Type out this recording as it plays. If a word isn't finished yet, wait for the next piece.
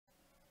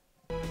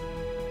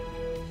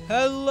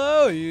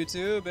Hello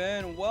YouTube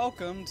and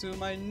welcome to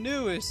my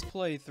newest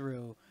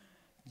playthrough,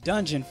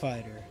 Dungeon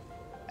Fighter.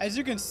 As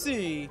you can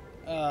see,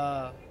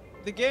 the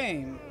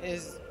game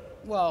is,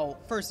 well,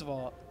 first of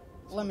all,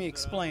 let me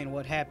explain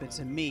what happened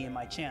to me and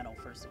my channel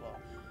first of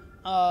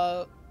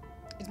all.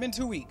 It's been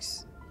 2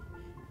 weeks.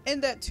 In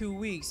that 2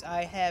 weeks,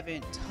 I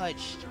haven't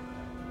touched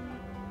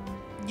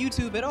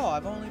YouTube at all.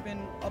 I've only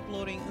been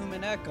uploading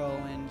Echo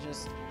and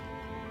just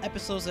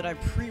episodes that I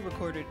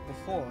pre-recorded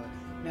before.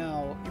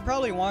 Now, you're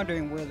probably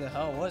wondering where the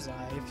hell was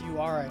I if you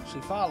are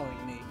actually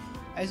following me.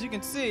 As you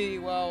can see,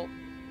 well,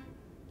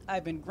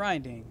 I've been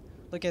grinding.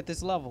 Look at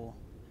this level.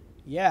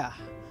 Yeah,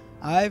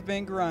 I've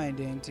been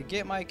grinding to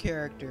get my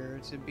character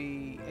to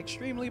be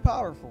extremely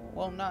powerful.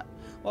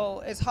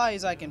 Well, as high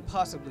as I can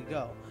possibly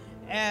go.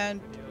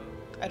 And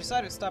I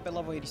decided to stop at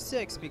level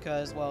 86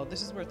 because, well,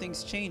 this is where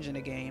things change in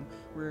a game,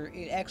 where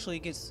it actually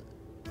gets,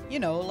 you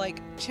know,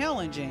 like,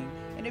 challenging.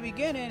 In the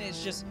beginning,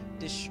 it's just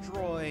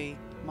destroy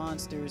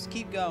monsters,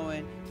 keep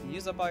going,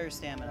 use up all your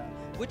stamina,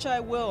 which I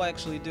will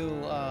actually do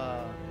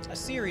a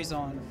series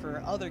on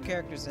for other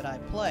characters that I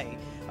play.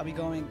 I'll be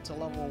going to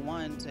level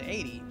 1 to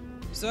 80.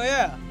 So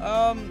yeah,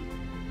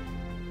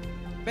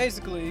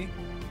 basically,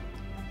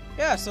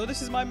 yeah, so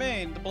this is my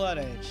main, the Blood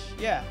Edge.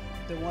 Yeah,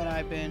 the one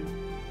I've been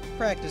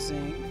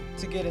practicing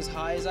to get as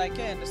high as I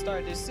can to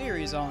start this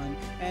series on,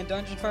 and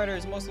Dungeon Fighter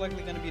is most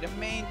likely going to be the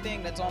main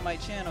thing that's on my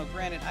channel.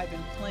 Granted, I've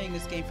been playing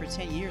this game for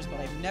 10 years, but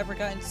I've never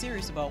gotten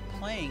serious about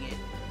playing it.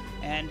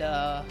 And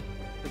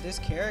but this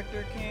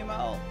character came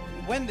out,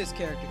 when this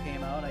character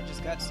came out, I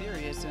just got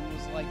serious and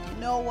was like, you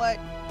know what,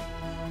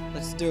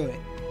 let's do it.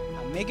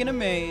 I'm making a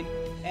main,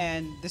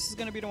 and this is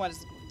going to be the one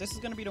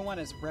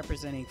that's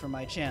representing for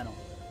my channel.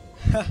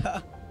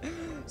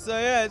 So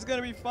yeah, it's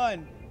going to be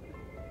fun.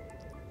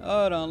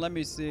 Hold on, let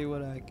me see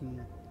what I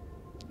can...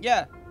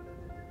 Yeah.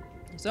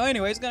 So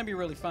anyway, it's going to be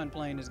really fun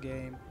playing this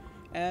game.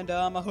 And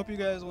I hope you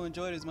guys will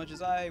enjoy it as much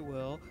as I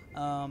will.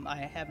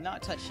 I have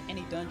not touched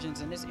any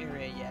dungeons in this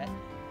area yet.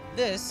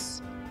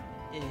 This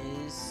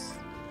is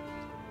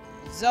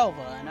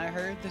Zelva, and I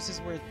heard this is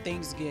where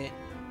things get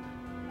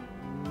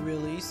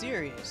really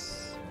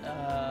serious.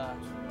 I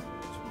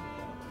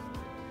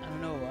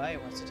don't know why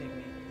it wants to take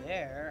me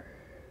there.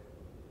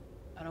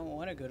 I don't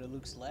want to go to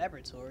Luke's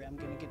laboratory. I'm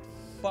gonna get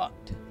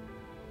fucked.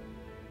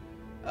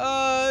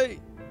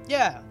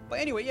 Yeah. But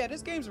anyway, yeah,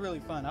 this game's really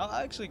fun. I'll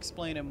actually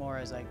explain it more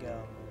as I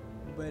go.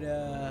 But,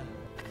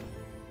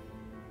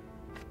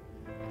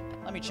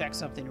 let me check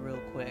something real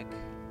quick.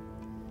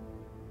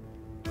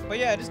 But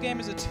yeah, this game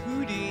is a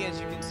 2D, as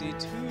you can see,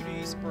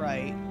 2D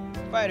sprite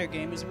fighter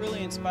game. It's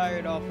really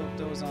inspired off of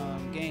those,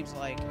 games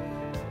like,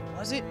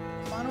 was it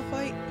Final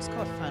Fight? It's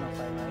called Final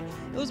Fight, right?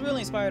 It was really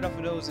inspired off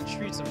of those in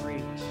Streets of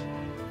Rage,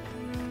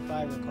 if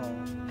I recall.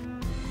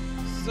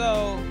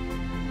 So,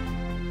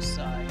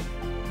 sorry.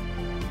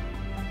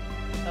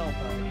 Hell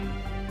party.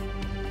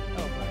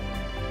 Hell party.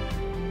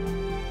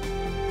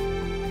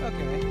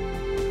 Okay.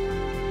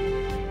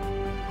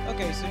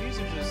 Okay, so these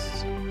are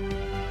just...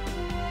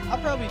 I'll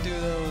probably do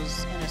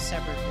those in a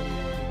separate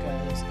video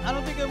because I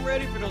don't think I'm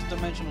ready for those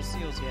dimensional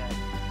seals yet.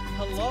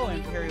 Hello,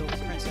 Imperial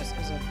Princess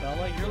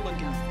Isabella. You're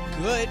looking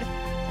good.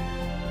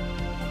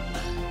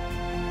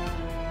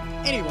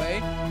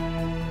 Anyway,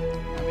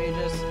 let me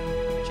just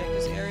check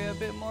this area a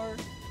bit more.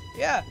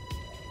 Yeah.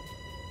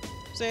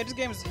 So yeah, this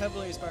game is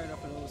heavily inspired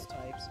off of those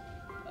types.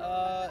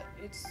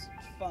 It's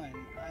fun.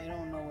 I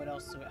don't know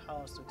how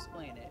else to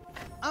explain it.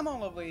 I'm on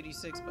level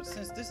 86, but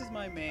since this is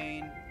my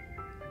main,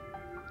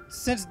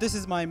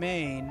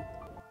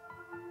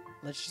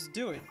 let's just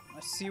do it.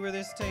 Let's see where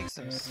this takes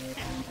us.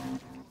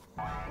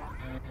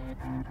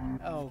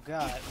 Oh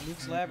god,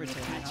 Luke's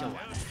laboratory. Huh?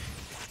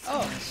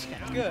 Oh,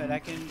 good. I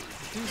can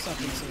do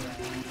something to that.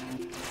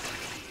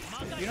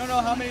 You don't know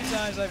how many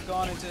times I've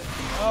gone into...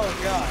 Oh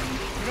god.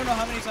 You don't know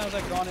how many times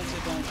I've gone into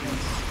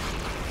dungeons.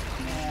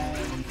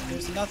 And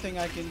there's nothing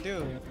I can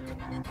do.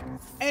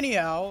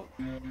 Anyhow,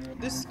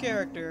 this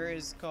character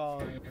is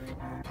called...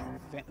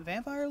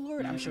 Vampire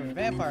Lord? I'm sure.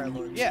 Vampire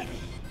Lord, yeah.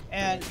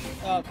 And,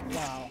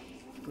 wow.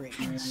 Great.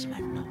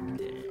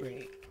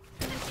 Great.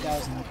 That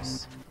was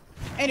nice.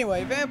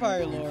 Anyway,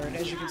 Vampire Lord,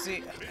 as you can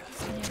see...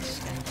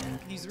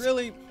 He's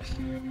really...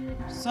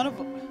 Son of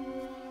a...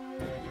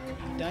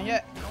 Done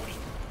yet?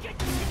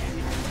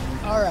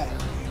 Alright.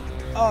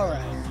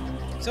 Alright.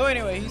 So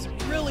anyway, he's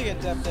really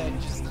adept at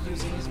just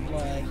using his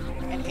blood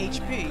and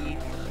HP.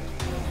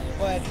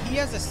 But he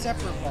has a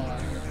separate bar.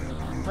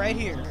 Right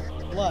here.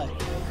 Blood.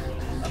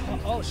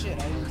 Oh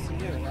shit, I didn't see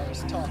you. I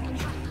was talking.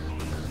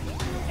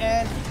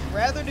 And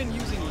rather than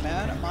using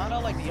mana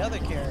like the other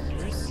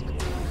characters,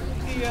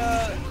 he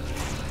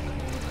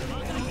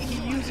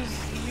uses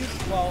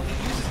blood.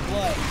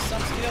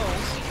 Some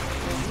skills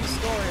will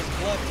restore his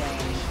blood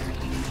damage.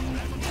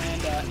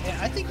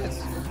 And I think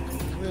that's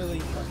really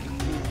fucking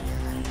cool.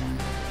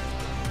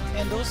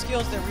 And those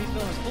skills that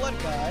refill his blood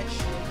gauge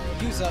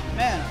use up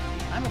mana.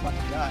 I'm about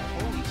to die.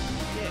 Holy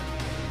shit.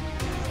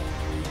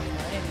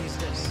 I didn't use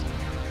this.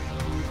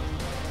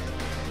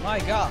 My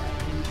god.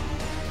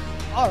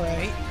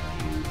 Alright.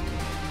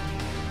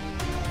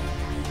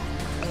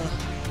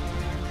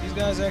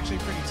 these guys are actually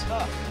pretty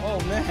tough. Oh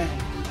man.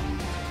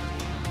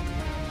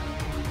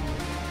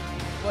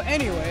 Well,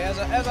 anyway, as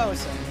I was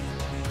saying,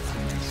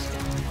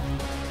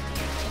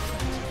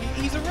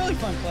 he's a really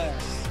fun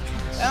class.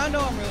 And I know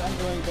I'm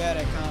doing bad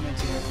at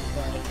commentary,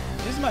 but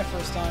this is my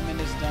first time in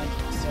this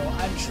dungeon, so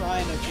I'm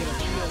trying to get a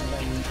feel of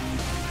it.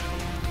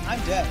 I'm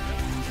dead.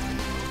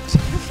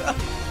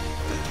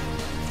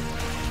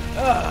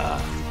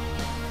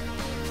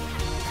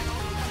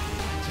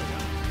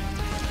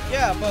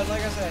 Yeah, but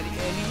like I said,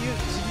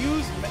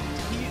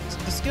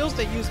 the skills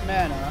that use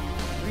mana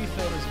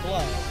refill his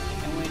blood,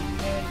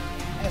 and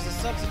as a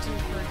substitute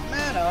for his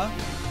mana,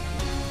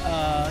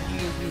 he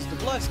used the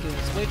blood skills,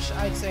 which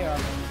I'd say are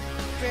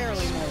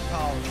fairly more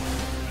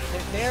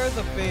powerful. They're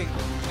the big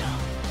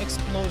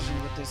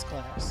explosion with this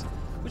class,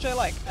 which I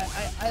like.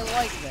 I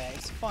like that.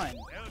 It's fun.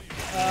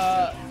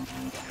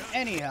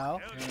 Anyhow,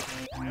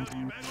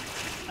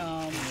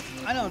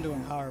 I know I'm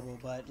doing horrible,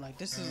 but like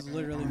this is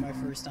literally my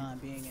first time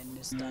being in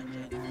this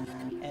dungeon,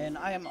 and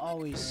I am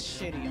always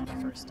shitty on the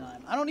first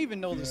time. I don't even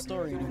know the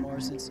story anymore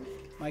since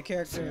my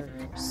character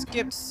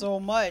skipped so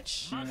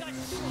much, and I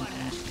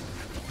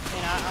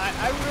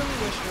really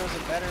wish there was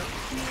a better.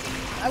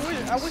 I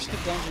wish the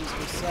dungeons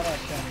were set up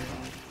better,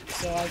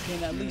 so I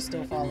can at least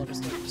still follow the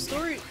story. The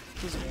story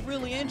is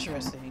really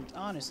interesting,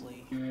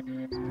 honestly.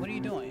 What are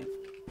you doing?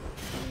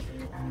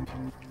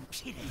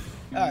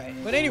 Alright,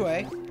 but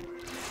anyway,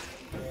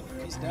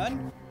 he's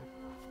done.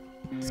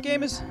 This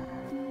game is,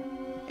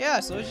 yeah,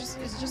 so it's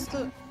just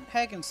a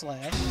hack and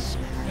slash.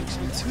 It's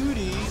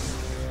 2D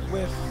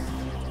with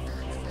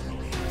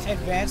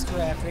advanced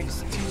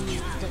graphics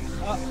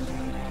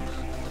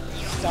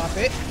stop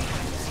it,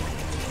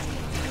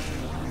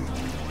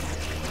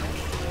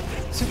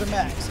 to the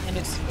max, and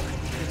it's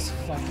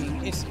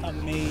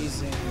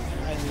amazing.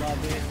 I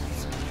love it.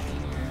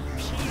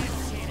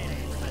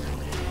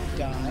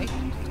 Die.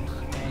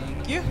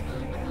 Thank you.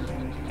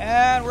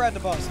 And we're at the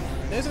boss.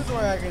 This is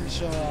where I can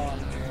show off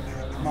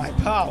my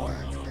power.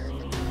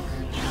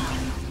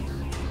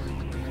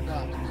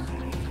 Wow.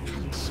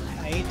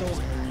 I hate those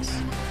birds.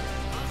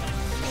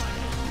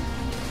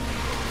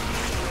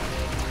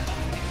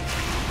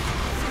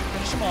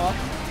 Finish him off.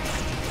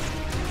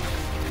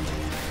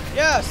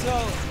 Yeah,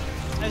 so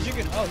as you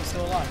can, oh, he's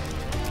still alive.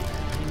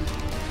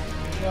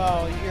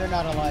 No, you're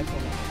not alive for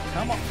long.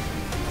 Come on.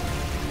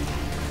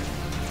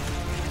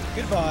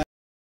 Goodbye.